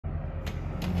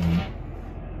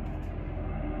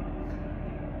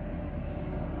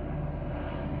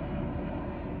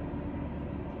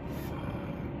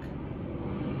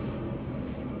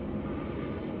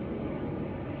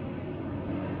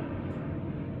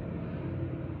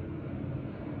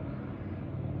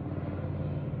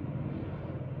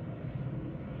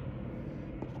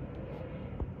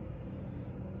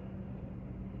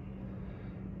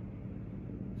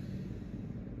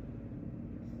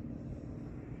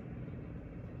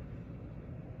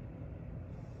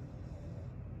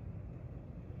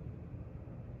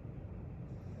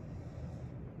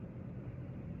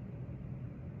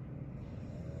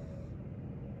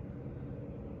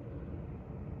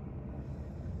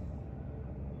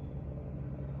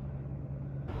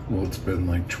Well, it's been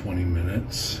like 20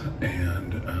 minutes,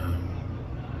 and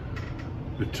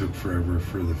it took forever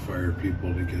for the fire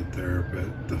people to get there,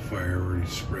 but the fire already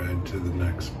spread to the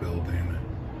next building.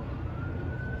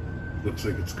 Looks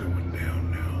like it's going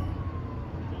down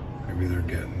now. Maybe they're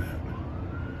getting it.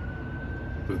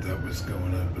 But that was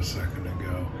going up a second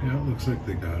ago. Yeah, it looks like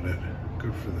they got it.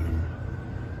 Good for them.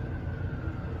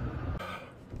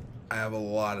 I have a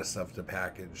lot of stuff to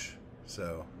package,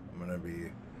 so I'm gonna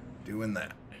be doing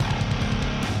that.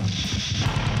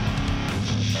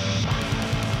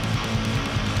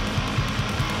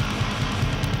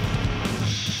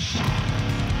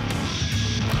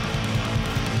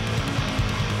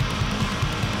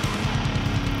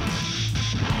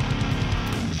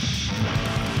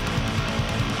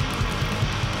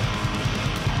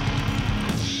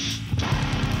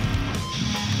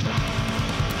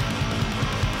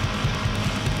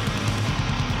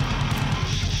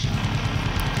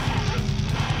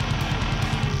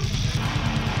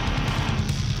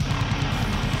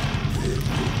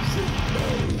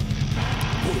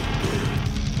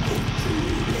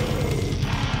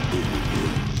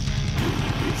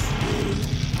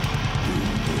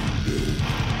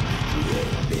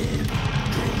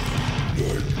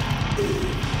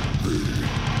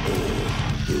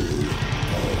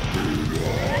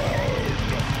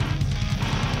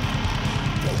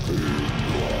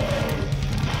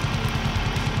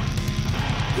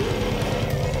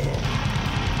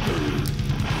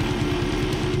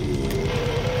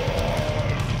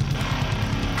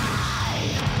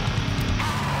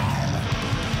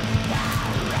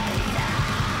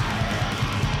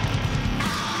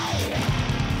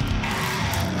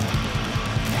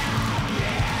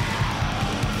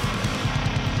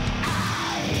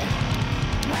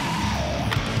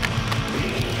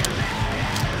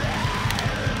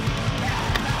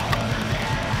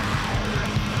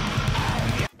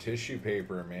 Tissue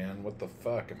paper, man. What the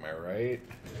fuck? Am I right?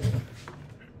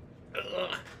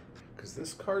 Because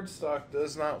this cardstock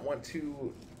does not want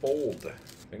to fold. I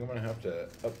think I'm going to have to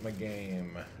up my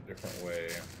game a different way.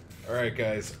 Alright,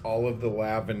 guys. All of the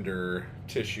lavender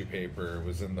tissue paper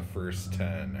was in the first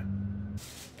 10.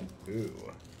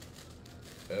 Ooh.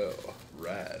 Oh,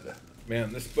 red.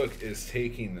 Man, this book is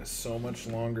taking so much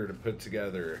longer to put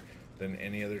together than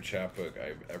any other chapbook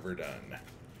I've ever done.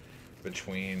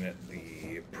 Between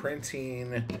the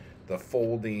printing, the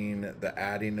folding, the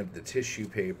adding of the tissue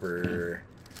paper,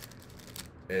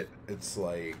 it's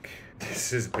like, this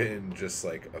has been just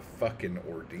like a fucking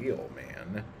ordeal,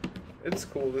 man. It's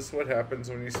cool. This is what happens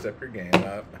when you step your game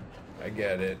up. I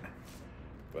get it.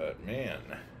 But man,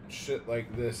 shit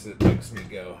like this, it makes me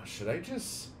go, should I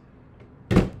just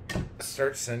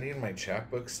start sending my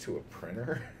chapbooks to a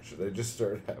printer? Should I just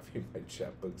start having my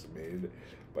chapbooks made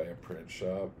by a print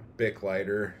shop? Bic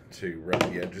lighter to rub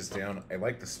the edges down. I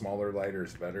like the smaller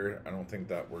lighters better. I don't think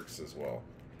that works as well.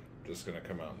 I'm just gonna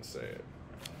come out and say it.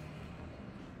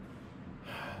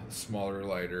 The smaller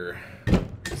lighter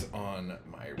is on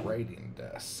my writing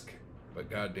desk, but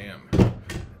goddamn,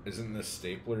 isn't this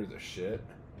stapler the shit?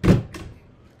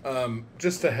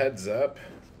 Just a heads up,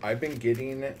 I've been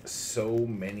getting so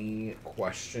many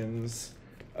questions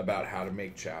about how to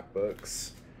make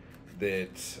chapbooks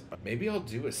that maybe I'll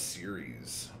do a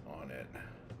series on it.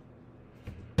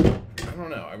 I don't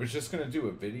know. I was just going to do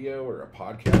a video or a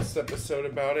podcast episode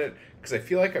about it because I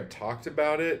feel like I've talked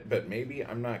about it, but maybe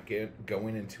I'm not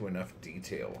going into enough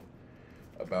detail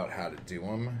about how to do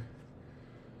them.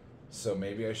 So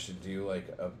maybe I should do like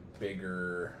a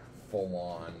bigger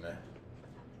full-on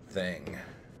thing.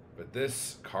 But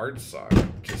this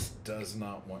cardstock just does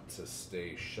not want to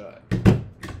stay shut.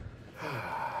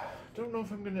 Don't know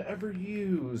if I'm going to ever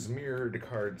use mirrored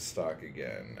cardstock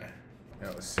again. Now,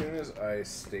 as soon as I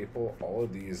staple all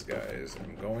of these guys,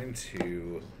 I'm going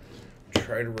to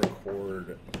try to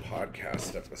record a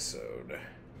podcast episode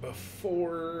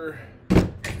before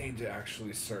I need to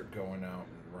actually start going out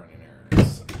and running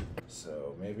errands.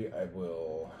 So maybe I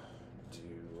will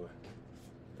do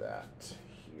that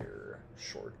here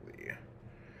shortly.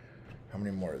 How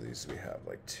many more of these do we have?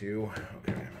 Like 2?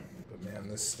 Okay. But man,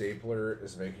 this stapler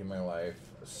is making my life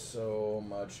so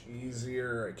much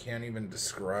easier. I can't even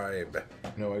describe.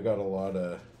 You know, I got a lot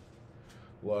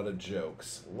of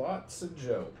jokes. Lots of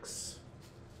jokes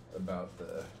about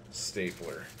the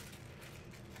stapler.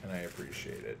 And I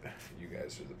appreciate it. You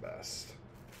guys are the best.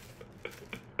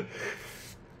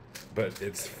 But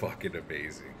it's fucking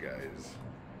amazing, guys.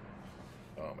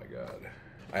 Oh my god.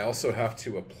 I also have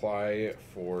to apply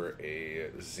for a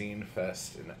Zine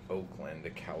Fest in Oakland,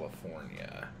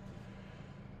 California.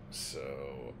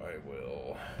 So I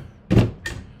will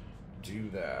do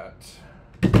that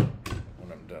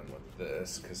when I'm done with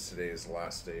this, because today is the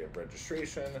last day of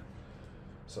registration.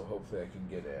 So hopefully I can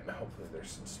get in. Hopefully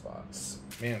there's some spots.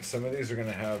 Man, some of these are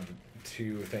gonna have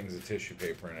 2 things of tissue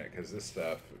paper in it, because this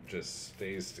stuff just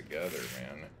stays together,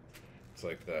 man. It's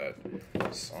like that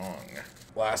song.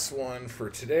 Last one for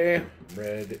today,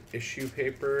 red issue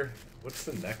paper. What's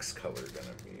the next color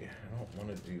gonna be? I don't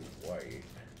wanna do white.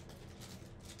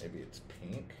 Maybe it's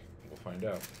pink? We'll find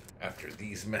out after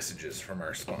these messages from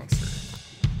our sponsor.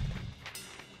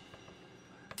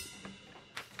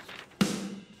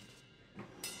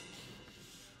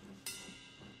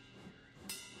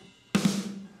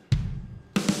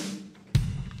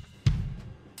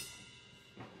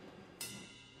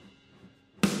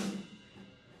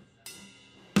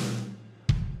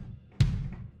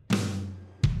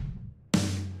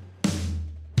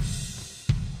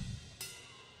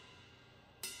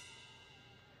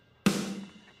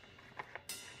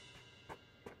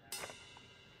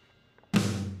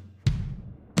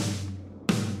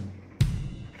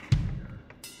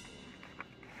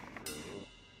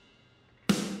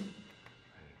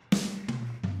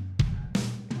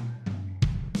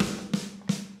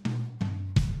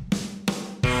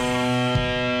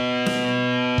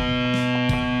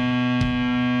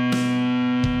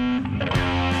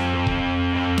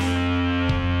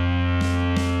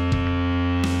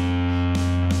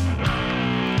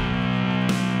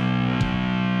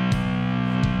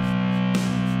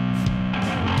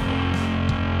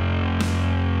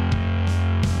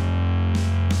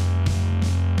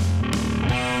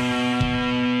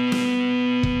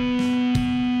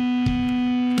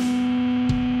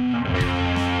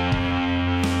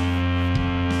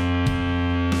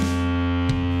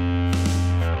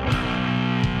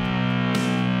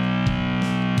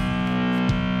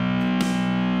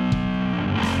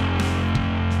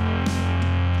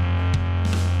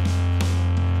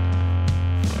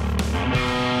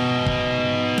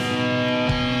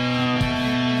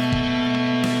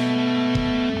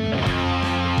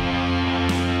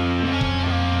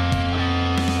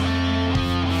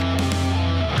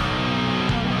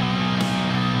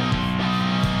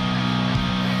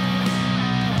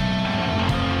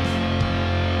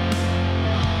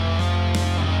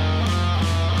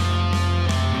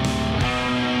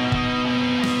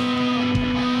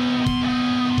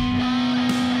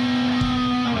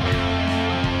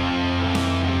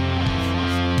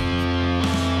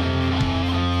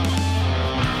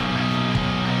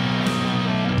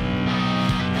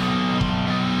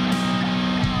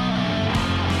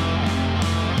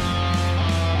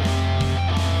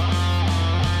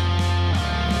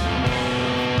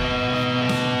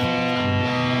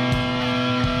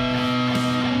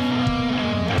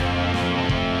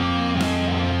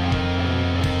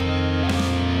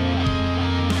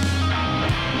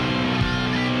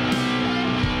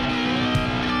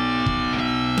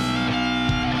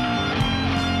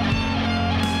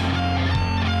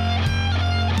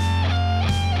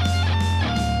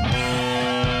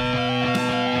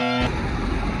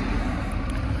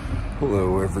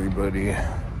 Hello everybody.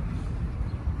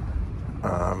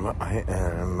 I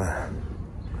am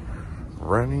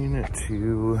running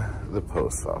to the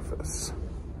post office.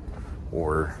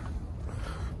 Or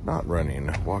not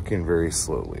running, walking very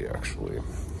slowly actually.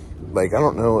 Like, I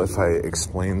don't know if I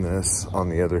explained this on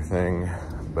the other thing,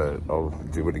 but I'll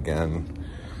do it again.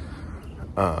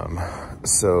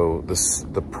 So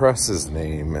the press's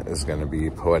name is going to be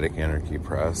Poetic Anarchy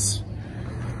Press,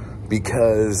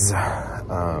 because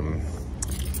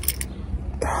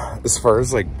as far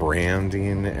as like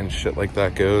branding and shit like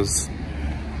that goes,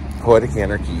 Poetic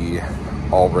Anarchy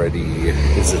already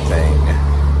is a thing.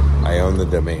 I own the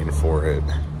domain for it.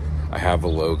 I have a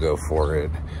logo for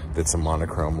it that's a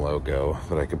monochrome logo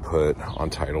that I could put on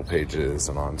title pages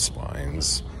and on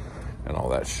spines and all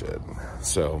that shit.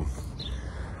 So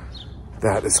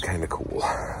that is kind of cool.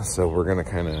 So we're gonna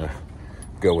kind of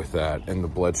go with that. And the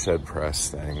Bloodshed Press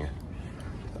thing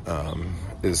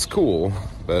is cool,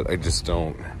 but I just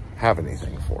don't have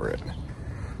anything for it.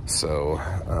 So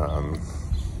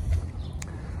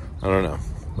I don't know.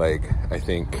 Like, I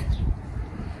think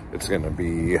it's gonna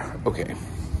be okay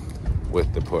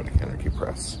with the Poetic Anarchy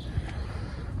Press,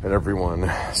 and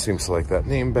everyone seems to like that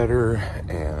name better,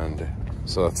 and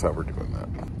so that's how we're doing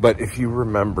that. But if you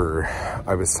remember,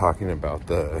 I was talking about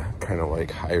the kind of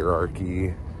like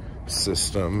hierarchy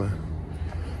system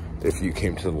if you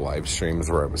came to the live streams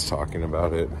where I was talking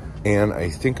about it. And I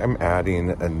think I'm adding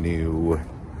a new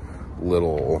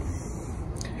little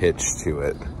hitch to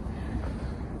it.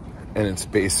 And it's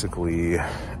basically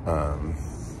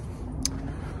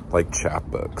like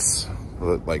chapbooks,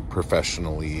 like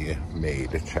professionally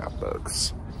made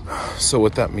chapbooks. So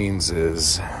what that means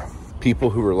is people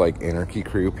who are like Anarchy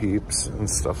Crew peeps and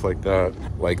stuff like that,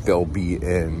 like they'll be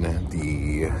in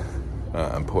the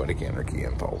Poetic Anarchy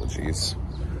anthologies.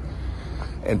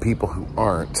 And people who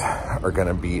aren't are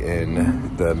gonna be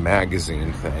in the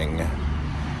magazine thing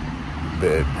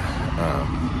that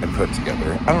I put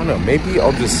together. I don't know, maybe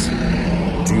I'll just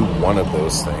do one of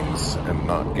those things and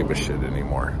not give a shit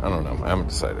anymore. I don't know, I haven't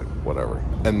decided, whatever.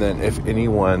 And then if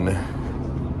anyone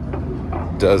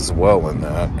does well in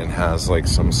that and has like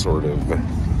some sort of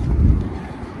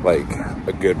like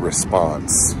a good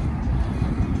response,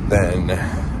 then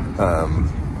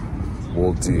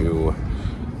we'll do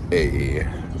a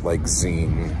like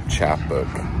zine chapbook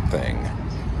thing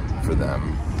for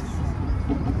them.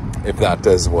 If that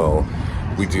does well,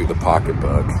 we do the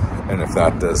pocketbook, and if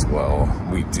that does well,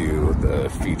 we do the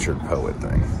featured poet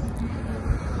thing.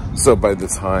 So by the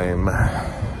time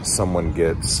someone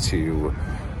gets to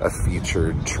a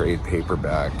featured trade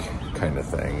paperback kind of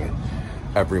thing,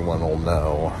 everyone will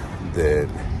know that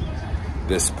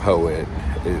this poet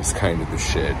is kind of the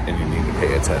shit and you need to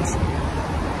pay attention.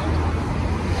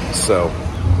 So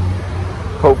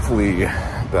hopefully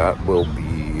that will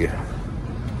be,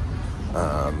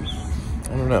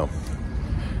 I don't know,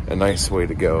 a nice way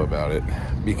to go about it,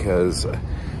 because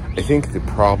I think the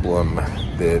problem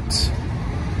that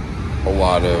a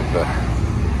lot of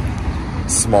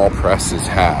small presses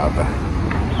have,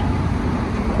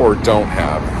 or don't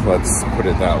have, let's put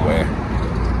it that way,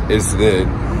 is that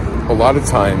a lot of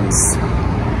times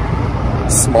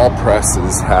small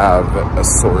presses have a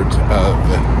sort of,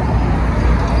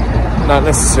 not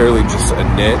necessarily just a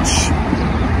niche,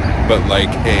 but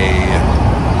like a,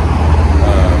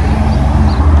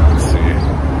 let's see,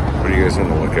 what do you guys want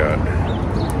to look at?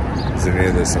 Is any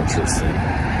of this interesting?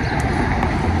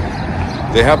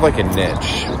 They have like a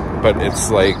niche, but it's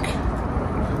like,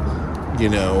 you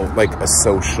know, like a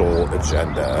social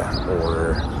agenda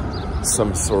or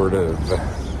some sort of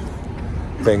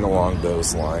thing along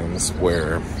those lines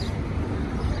where,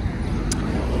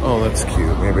 oh, that's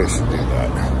cute, maybe I should do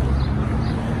that.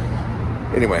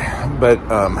 Anyway, but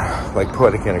like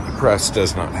Poetic Anarchy Press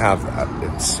does not have that.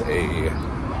 It's a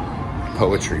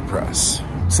poetry press.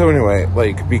 So anyway,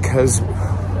 like, because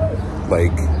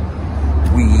like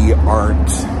we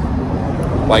aren't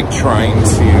like trying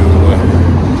to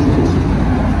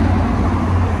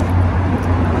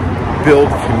build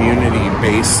community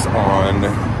based on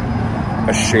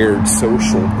a shared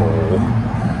social goal,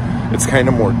 it's kind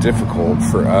of more difficult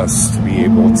for us to be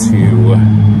able to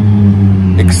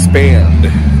expand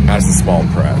as a small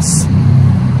press.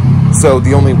 So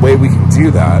the only way we can do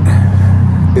that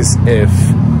is if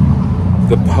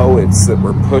the poets that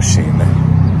we're pushing,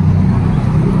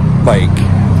 like,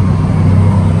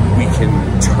 we can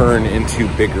turn into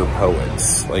bigger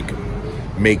poets, like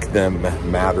make them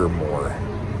matter more,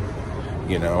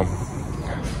 you know?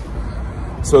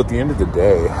 So at the end of the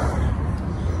day,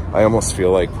 I almost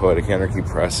feel like Poetic Anarchy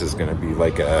Press is going to be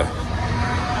like a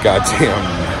goddamn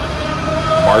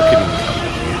marketing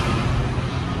company.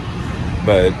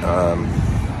 But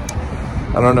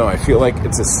I don't know, I feel like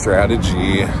it's a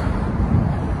strategy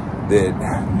that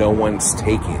no one's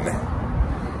taking,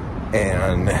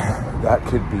 and that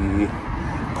could be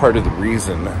part of the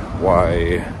reason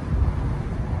why,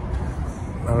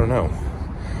 I don't know,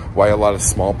 why a lot of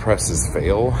small presses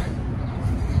fail.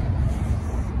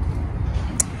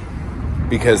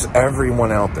 Because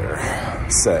everyone out there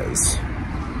says,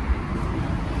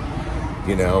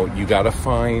 you know, you gotta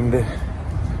find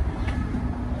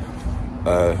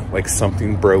like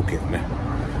something broken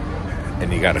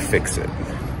and you gotta fix it.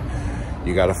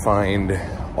 You gotta find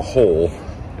a hole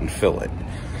and fill it.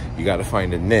 You gotta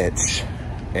find a niche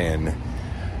and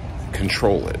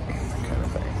control it, kind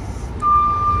of thing.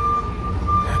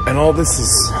 And all this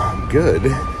is good,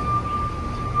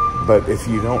 but if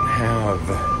you don't have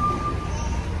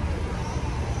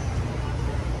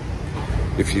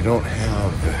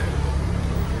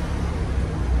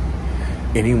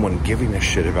anyone giving a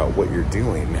shit about what you're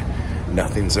doing,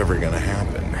 nothing's ever gonna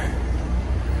happen.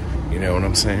 You know what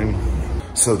I'm saying?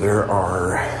 So there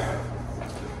are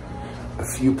a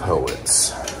few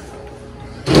poets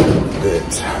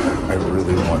that I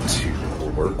really want to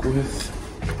work with.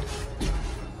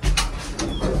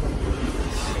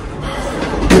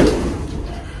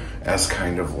 As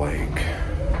kind of like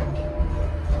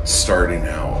starting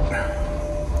out.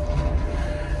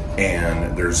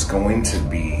 And there's going to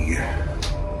be,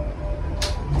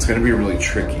 it's going to be really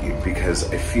tricky, because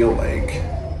I feel like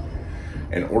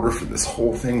in order for this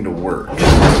whole thing to work,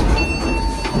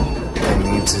 I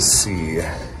need to see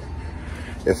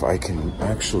if I can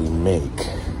actually make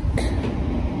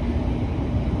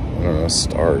know,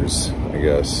 stars, I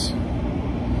guess.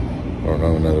 I don't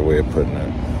know another way of putting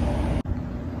it.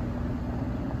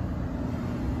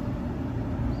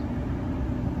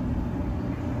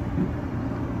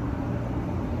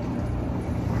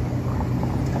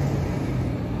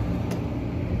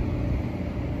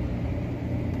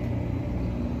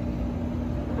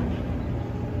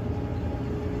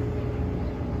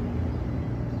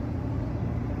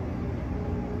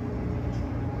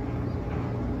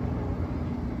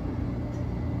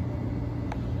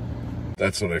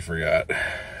 That's what I forgot.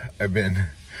 I've been,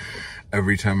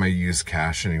 every time I use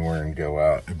cash anywhere and go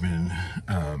out, I've been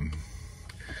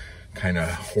kind of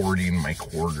hoarding my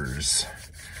quarters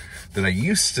that I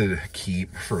used to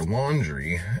keep for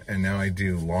laundry, and now I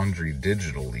do laundry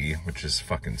digitally, which is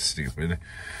fucking stupid.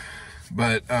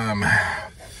 But I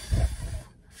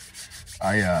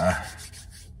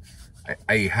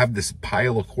have this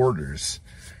pile of quarters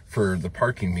for the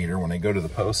parking meter when I go to the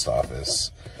post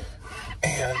office.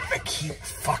 And I keep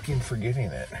fucking forgetting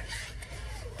it.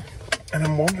 And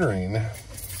I'm wondering,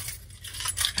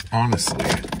 honestly,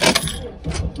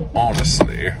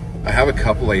 I have a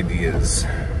couple ideas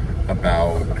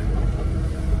about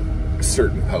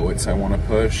certain poets I want to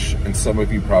push. And some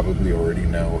of you probably already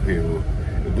know who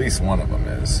at least one of them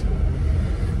is.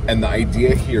 And the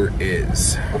idea here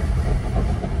is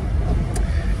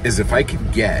if I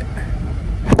could get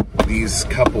these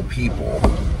couple people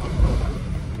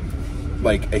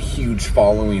like a huge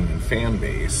following and fan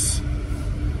base,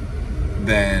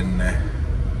 then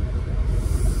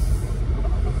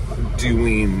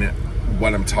doing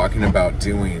what I'm talking about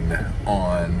doing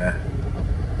on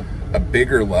a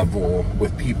bigger level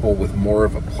with people with more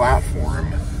of a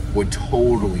platform would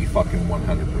totally fucking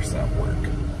 100% work.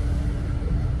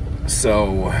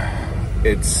 So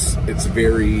it's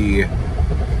very,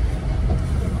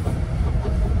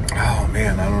 oh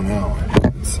man, I don't know.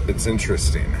 It's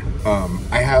interesting.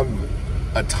 I have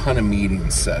a ton of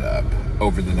meetings set up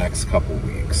over the next couple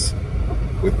weeks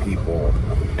with people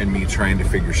and me trying to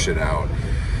figure shit out.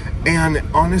 And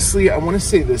honestly, I want to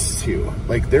say this too.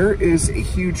 Like, there is a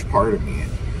huge part of me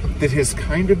that has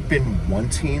kind of been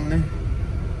wanting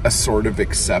a sort of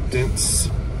acceptance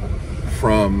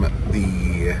from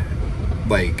the,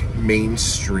 like,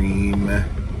 mainstream,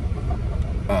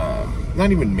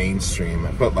 not even mainstream,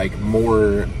 but like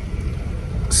more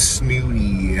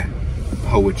snooty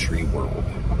poetry world.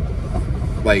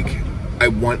 Like, I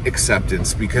want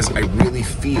acceptance because I really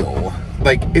feel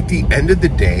like at the end of the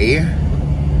day,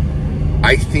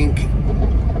 I think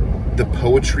the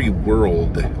poetry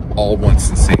world all wants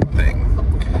the same thing.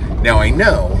 Now, I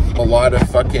know a lot of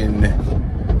fucking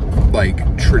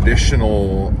like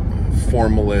traditional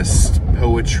formalist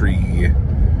poetry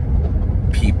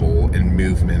people and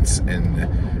movements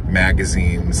and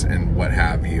magazines and what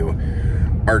have you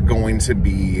are going to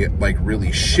be like really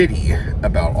shitty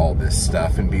about all this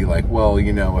stuff and be like, well,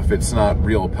 you know, if it's not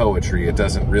real poetry, it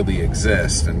doesn't really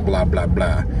exist and blah, blah,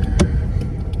 blah.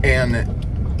 And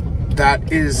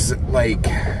that is like,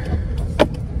 I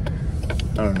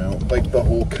don't know, like the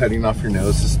whole cutting off your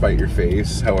nose to spite your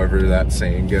face, however that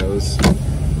saying goes.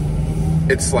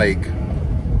 It's like,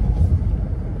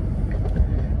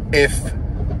 if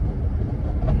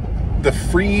the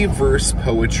free verse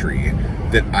poetry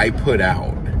that I put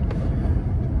out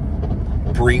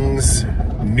brings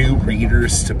new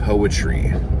readers to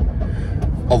poetry,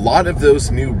 a lot of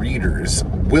those new readers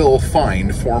will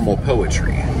find formal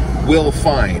poetry, will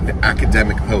find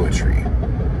academic poetry,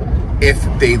 if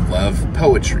they love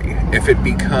poetry, if it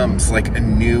becomes like a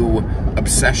new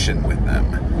obsession with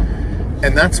them.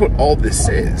 And that's what all this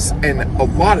is. And a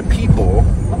lot of people,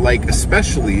 like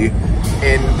especially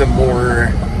in the more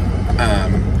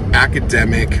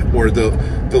academic or the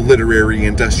literary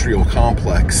industrial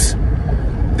complex,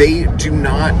 they do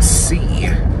not see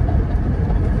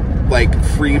like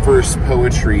free verse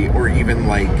poetry or even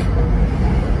like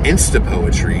insta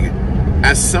poetry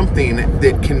as something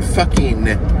that can fucking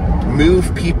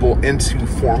move people into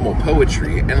formal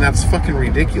poetry, and that's fucking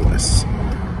ridiculous.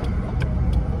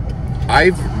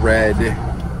 I've read,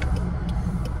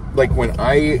 like, when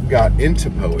I got into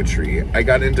poetry, I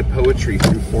got into poetry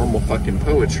through formal fucking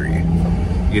poetry,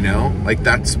 you know? Like,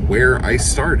 that's where I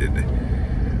started.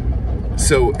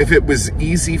 So if it was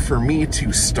easy for me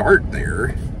to start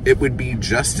there, it would be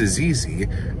just as easy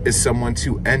as someone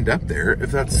to end up there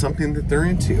if that's something that they're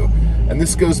into. And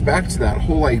this goes back to that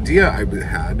whole idea I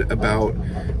had about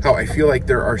how I feel like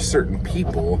there are certain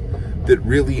people that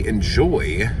really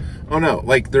enjoy, oh no,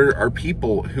 like there are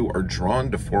people who are drawn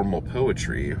to formal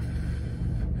poetry,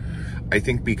 I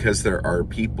think, because there are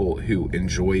people who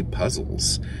enjoy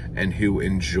puzzles and who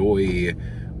enjoy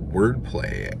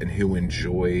wordplay and who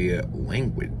enjoy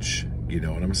language. You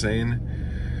know what I'm saying?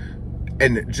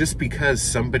 And just because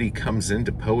somebody comes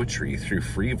into poetry through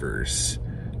free verse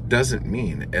doesn't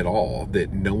mean at all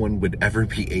that no one would ever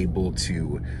be able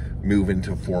to move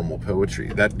into formal poetry.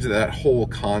 That whole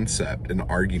concept and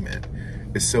argument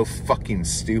is so fucking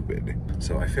stupid.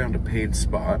 So I found a paid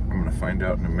spot. I'm gonna find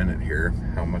out in a minute here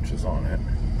how much is on it.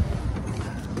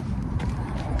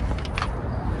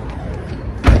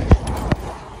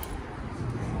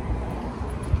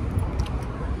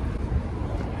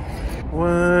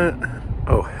 What?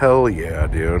 Oh, hell yeah,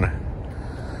 dude.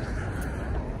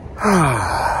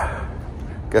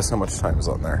 Guess how much time is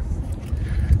on there?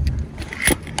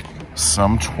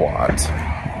 Some twat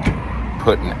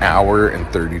put an hour and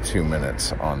 32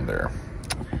 minutes on there.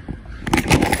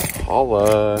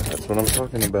 Holla, that's what I'm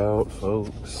talking about,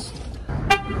 folks.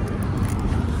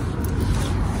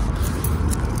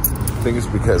 I think it's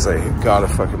because I got a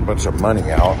fucking bunch of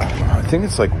money out. I think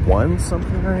it's like 1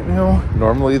 something right now.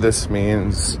 Normally this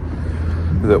means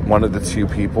that one of the 2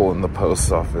 people in the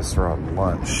post office are on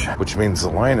lunch, which means the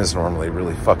line is normally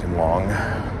really fucking long.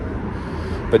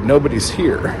 But nobody's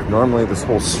here. Normally this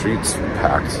whole street's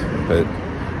packed, but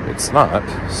it's not,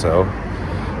 so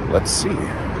let's see.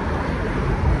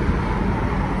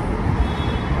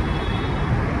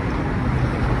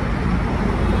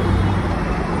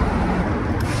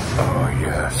 Oh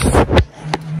yes.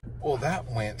 Well, that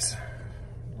went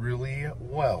really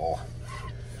well.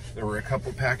 There were a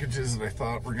couple packages that I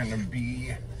thought were gonna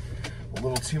be a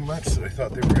little too much that I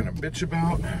thought they were gonna bitch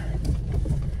about,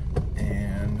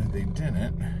 and they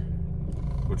didn't,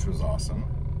 which was awesome.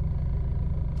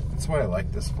 That's why I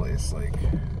like this place. Like,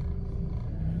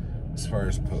 as far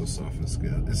as post office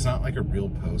goes, it's not like a real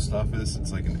post office,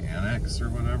 it's like an annex or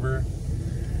whatever,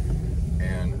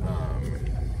 and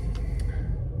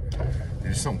they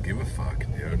just don't give a fuck,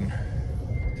 dude.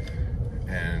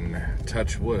 And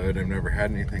touch wood, I've never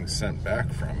had anything sent back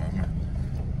from them.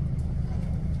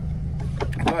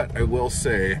 But I will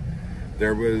say,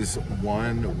 there was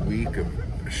 1 week of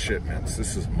shipments,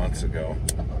 this is months ago,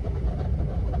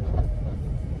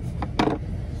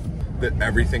 that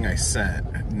everything I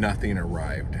sent, nothing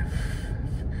arrived.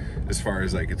 As far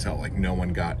as I could tell, like no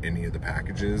one got any of the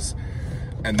packages.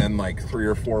 And then like 3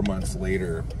 or 4 months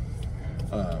later,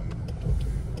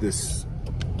 this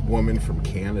woman from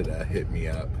Canada hit me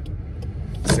up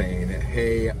saying,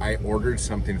 hey, I ordered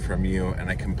something from you and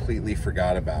I completely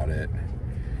forgot about it.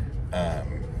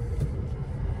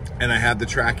 And I had the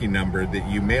tracking number that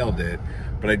you mailed it,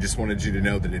 but I just wanted you to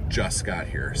know that it just got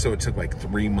here. So it took like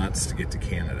 3 months to get to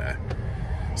Canada.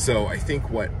 So I think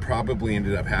what probably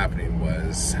ended up happening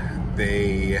was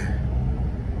they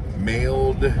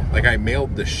mailed, like I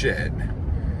mailed the shit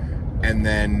and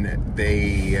then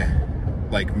they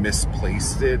like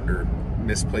misplaced it or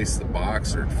misplaced the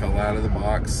box or it fell out of the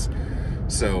box.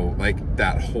 So like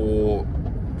that whole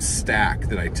stack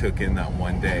that I took in that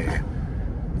one day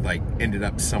like ended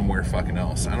up somewhere fucking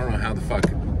else. I don't know how the fuck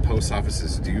post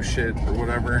offices do shit or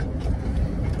whatever,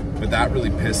 but that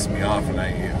really pissed me off. And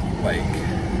I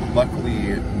like,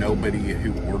 luckily nobody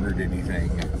who ordered anything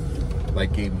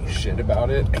like gave me shit about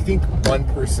it. I think one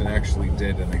person actually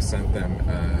did, and I sent them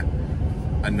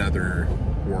another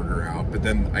order out, but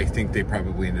then I think they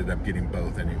probably ended up getting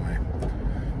both anyway.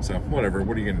 So whatever,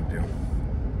 what are you gonna do?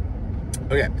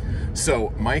 Okay,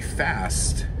 so my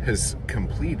fast has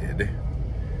completed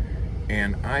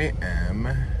and I am,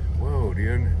 whoa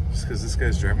dude, just because this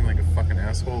guy's driving like a fucking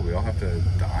asshole, we all have to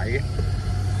die?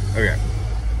 Okay,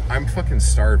 I'm fucking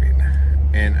starving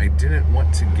and I didn't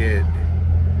want to get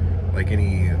like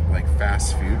any like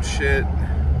fast food shit,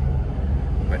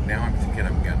 but now I'm thinking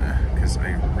I'm gonna, because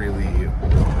I really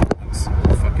want some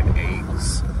fucking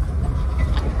eggs,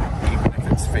 even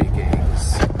if it's fake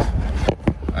eggs.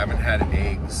 I haven't had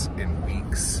eggs in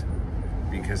weeks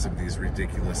because of these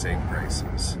ridiculous egg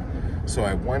prices. So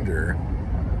I wonder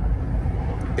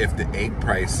if the egg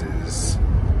prices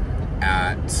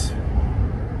at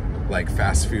like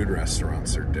fast food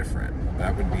restaurants are different.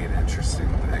 That would be an interesting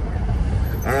thing.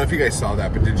 I don't know if you guys saw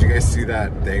that, but did you guys see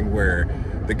that thing where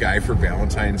the guy for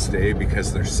Valentine's Day,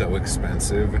 because they're so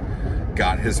expensive,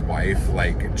 got his wife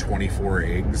like 24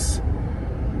 eggs?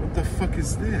 What the fuck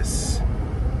is this?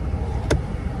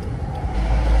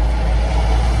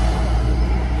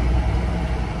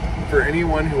 For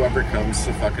anyone who ever comes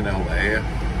to fucking LA,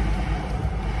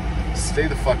 stay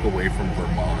the fuck away from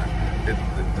Vermont.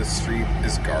 The street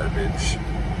is garbage.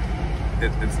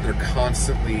 They're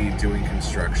constantly doing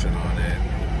construction on it.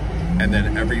 And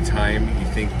then every time you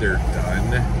think they're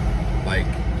done, like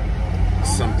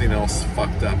something else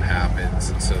fucked up happens,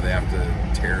 and so they have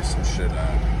to tear some shit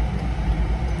up.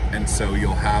 And so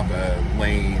you'll have a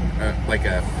lane, like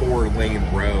a 4-lane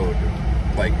road,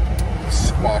 like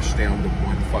squashed down to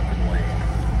one fucking lane.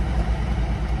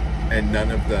 And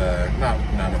none of the, not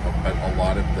none of them, but a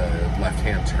lot of the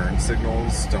left-hand turn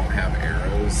signals don't have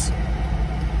arrows.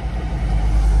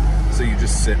 So you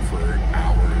just sit for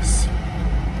hours.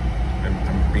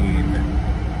 I'm being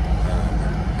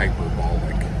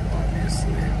hyperbolic,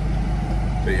 obviously.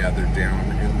 But yeah, they're down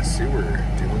in the sewer,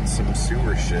 doing some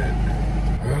sewer shit.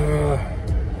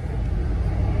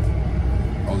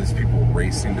 All these people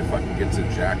racing to fucking get to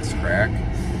Jack's Crack.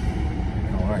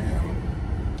 Oh, I am.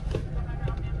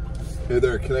 Hey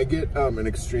there, can I get an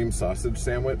extreme sausage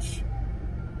sandwich?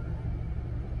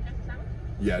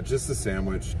 Yeah, just a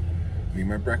sandwich. Need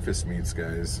my breakfast meats,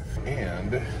 guys.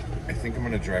 And I think I'm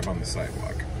gonna drive on the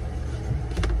sidewalk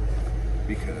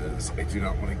because I do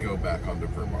not want to go back onto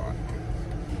Vermont.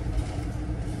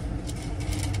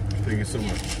 Thank you so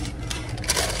much.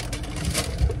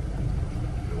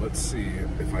 Let's see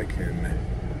if I can.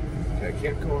 I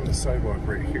can't go on the sidewalk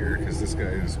right here because this guy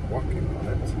is walking on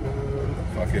it.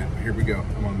 Fuck it. Here we go.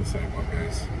 I'm on the sidewalk,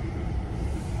 guys.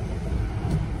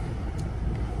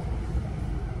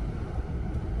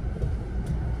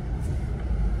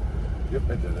 Yep,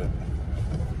 I did it.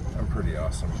 I'm pretty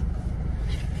awesome.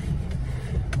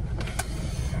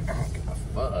 I don't give a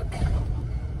fuck.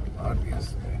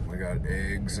 Obviously. I got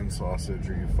eggs and sausage.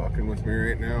 Are you fucking with me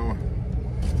right now?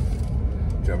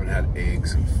 I haven't had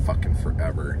eggs in fucking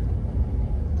forever.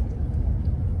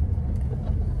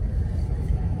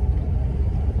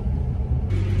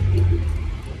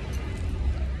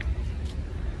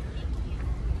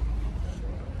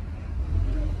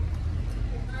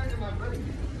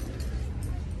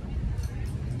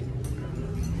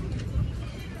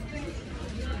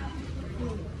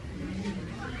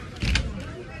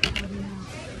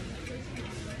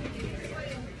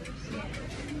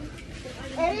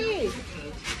 Hey!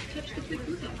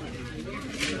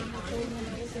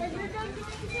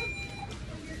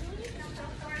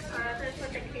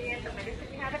 With the key in the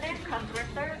medicine cabinet, customer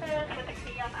service with the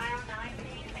key on aisle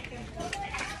 19. Thank you.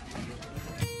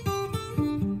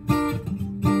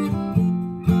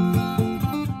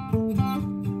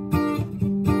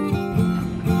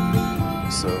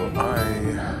 So I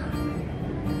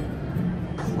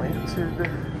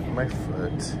planted my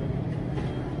foot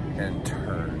and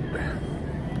turned.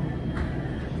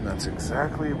 And that's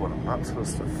exactly what I'm not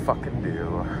supposed to fucking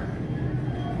do.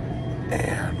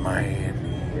 And my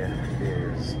knee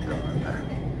is done.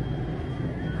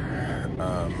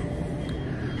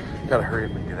 Gotta hurry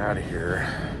up and get out of here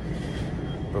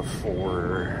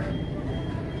before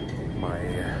my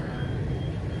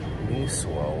knee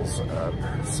swells up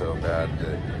so bad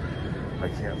that I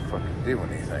can't fucking do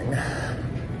anything.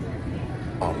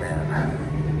 Oh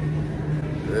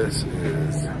man, this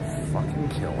is fucking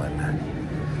killing.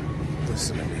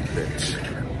 Listen to me, bitch.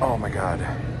 Oh my god.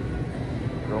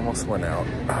 It almost went out.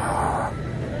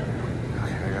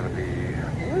 Okay, I gotta be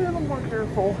a little more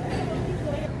careful.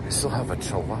 I still have a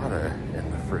chilada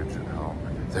in the fridge at home.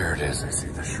 There it is, I see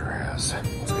the Shiraz.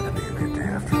 It's gonna be a good day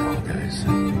after all, guys.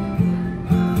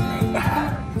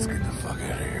 Let's get the fuck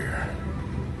out of here.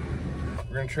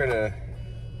 We're gonna try to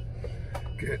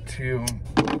get to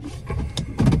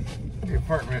the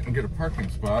apartment and get a parking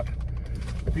spot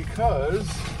because,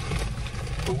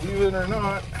 believe it or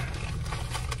not,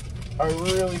 I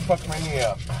really fucked my knee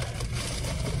up.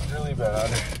 Really bad.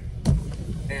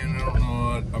 And I don't know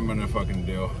what I'm gonna fucking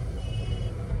do.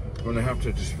 I'm gonna have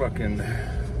to just fucking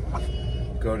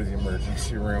go to the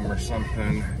emergency room or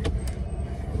something.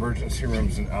 Emergency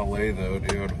rooms in LA though,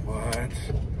 dude. What?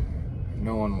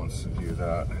 No one wants to do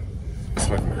that. It's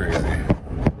fucking crazy.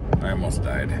 I almost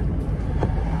died.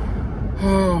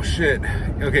 Oh shit.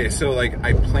 Okay, so like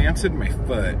I planted my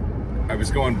foot. I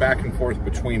was going back and forth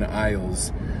between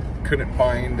aisles. Couldn't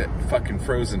find fucking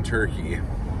frozen turkey.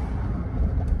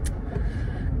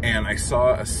 And I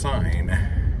saw a sign.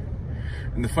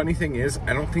 And the funny thing is,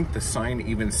 I don't think the sign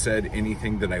even said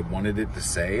anything that I wanted it to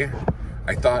say.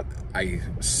 I thought I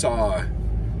saw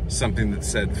something that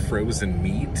said frozen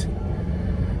meat.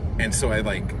 And so I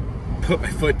like put my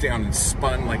foot down and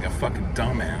spun like a fucking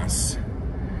dumbass.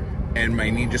 And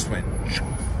my knee just went,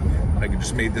 like it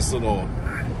just made this little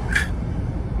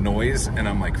noise. And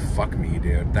I'm like, fuck me,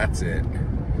 dude, that's it.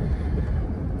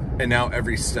 And now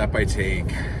every step I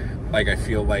take, like I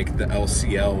feel like the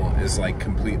LCL is like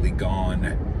completely gone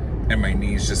and my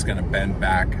knee's just gonna bend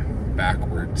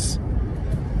backwards.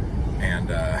 And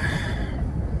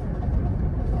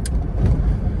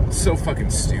it's so fucking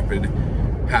stupid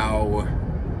how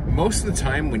most of the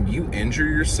time when you injure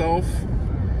yourself,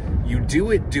 you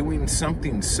do it doing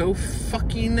something so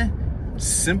fucking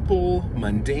simple,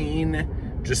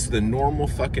 mundane, just the normal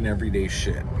fucking everyday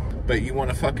shit. But you want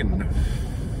to fucking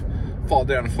fall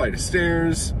down a flight of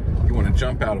stairs, you want to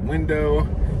jump out a window,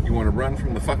 you want to run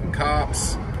from the fucking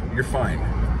cops, you're fine.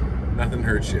 Nothing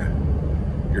hurts you.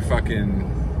 You're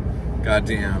fucking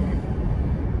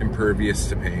goddamn impervious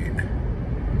to pain.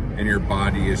 And your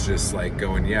body is just like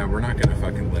going, yeah, we're not gonna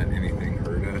fucking let anything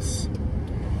hurt us.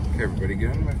 Okay, everybody, get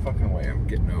out of my fucking way. I'm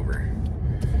getting over.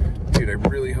 Dude, I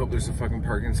really hope there's a fucking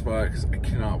parking spot because I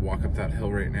cannot walk up that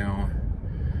hill right now.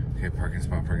 Okay, parking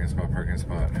spot, parking spot, parking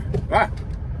spot. Ah!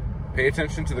 Pay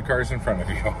attention to the cars in front of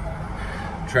you.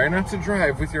 Try not to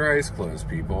drive with your eyes closed,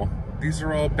 people. These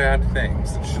are all bad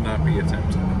things that should not be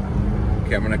attempted.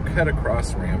 Okay, I'm gonna cut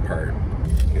across Rampart.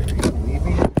 Okay, are you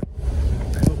leaving? I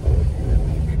hope all of you are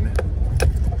leaving.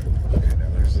 Okay, now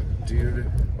there's a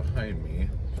dude behind me.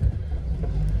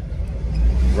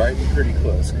 Riding pretty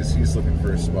close because he's looking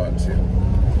for a spot too.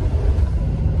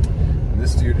 And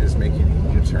this dude is making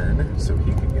a U-turn so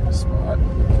he can get a spot.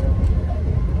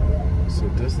 So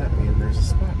does that mean there's a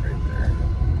spot right there?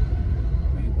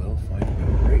 We will find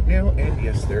out right now. And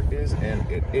yes, there is, and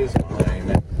it is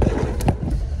mine.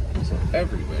 So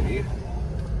everybody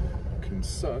can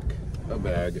suck a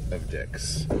bag of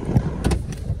dicks.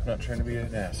 I'm not trying to be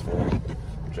an asshole,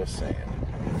 just saying.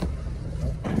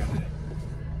 Oh, I gotta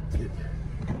get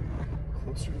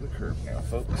closer to the curb now,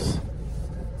 folks.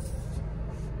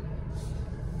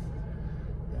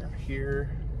 I'm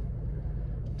here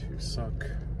to suck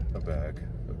a bag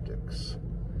of dicks.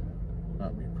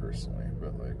 Not me personally,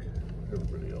 but like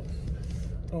everybody else.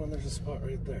 Oh, and there's a spot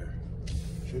right there.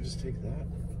 Should I just take that?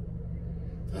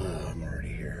 Oh, I'm already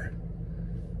here.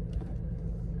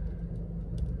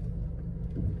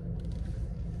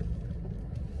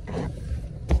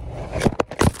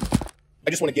 I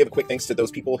just want to give a quick thanks to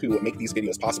those people who make these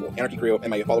videos possible. Anarchy Crew and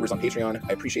my followers on Patreon.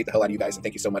 I appreciate the hell out of you guys, and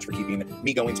thank you so much for keeping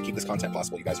me going to keep this content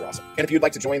possible. You guys are awesome. And if you'd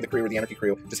like to join the crew or the Anarchy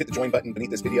Crew, just hit the join button beneath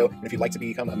this video. And if you'd like to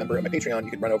become a member of my Patreon,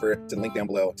 you can run over to the link down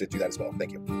below to do that as well.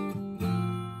 Thank you.